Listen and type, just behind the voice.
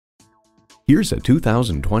Here's a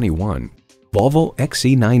 2021 Volvo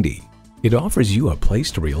XC90. It offers you a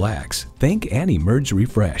place to relax, think, and emerge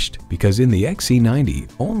refreshed because in the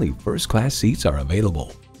XC90, only first-class seats are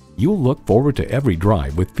available. You'll look forward to every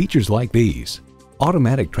drive with features like these: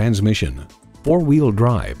 automatic transmission, four-wheel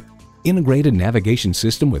drive, integrated navigation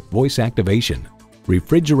system with voice activation,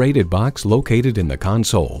 refrigerated box located in the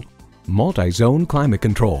console, multi-zone climate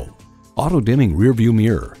control, auto-dimming rearview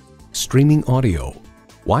mirror, streaming audio,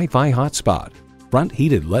 Wi-Fi hotspot, front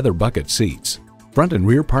heated leather bucket seats, front and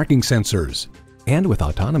rear parking sensors, and with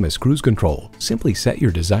autonomous cruise control, simply set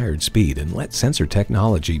your desired speed and let sensor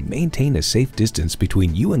technology maintain a safe distance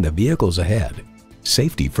between you and the vehicles ahead.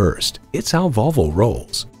 Safety first. It's how Volvo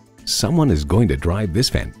rolls. Someone is going to drive this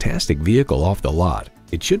fantastic vehicle off the lot.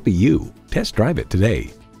 It should be you. Test drive it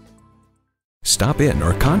today. Stop in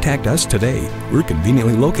or contact us today. We're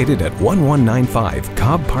conveniently located at 1195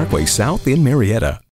 Cobb Pkwy South in Marietta.